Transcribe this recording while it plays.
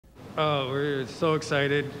Oh, we're so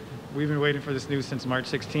excited. We've been waiting for this news since March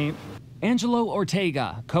 16th. Angelo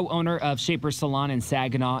Ortega, co-owner of Shaper Salon in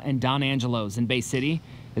Saginaw and Don Angelo's in Bay City,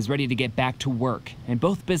 is ready to get back to work. And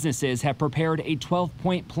both businesses have prepared a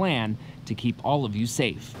 12-point plan to keep all of you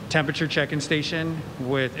safe. Temperature check-in station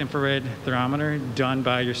with infrared thermometer done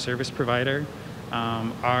by your service provider.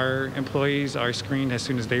 Our employees are screened as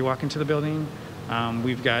soon as they walk into the building.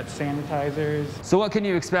 We've got sanitizers. So what can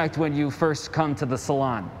you expect when you first come to the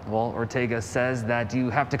salon? Well, Ortega says that you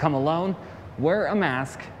have to come alone, wear a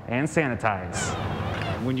mask, and sanitize.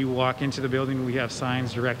 When you walk into the building, we have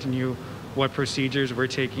signs directing you what procedures we're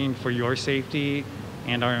taking for your safety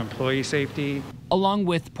and our employee safety. Along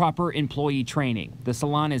with proper employee training, the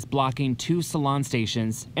salon is blocking 2 salon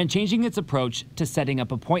stations and changing its approach to setting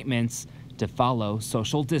up appointments to follow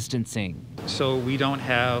social distancing. So we don't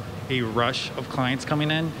have a rush of clients coming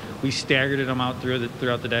in. We staggered them out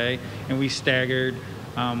throughout the day, and we staggered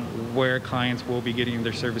where clients will be getting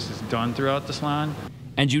their services done throughout the salon.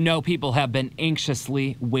 And you know people have been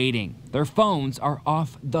anxiously waiting. Their phones are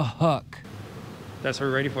off the hook. That's what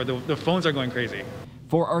we're ready for. The phones are going crazy.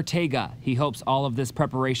 For Ortega, he hopes all of this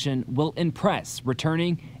preparation will impress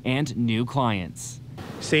returning and new clients.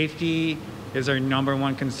 Safety is our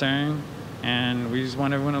 #1 concern, and we just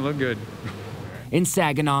want everyone to look good. In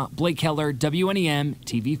Saginaw, Blake Keller, WNEM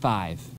TV5.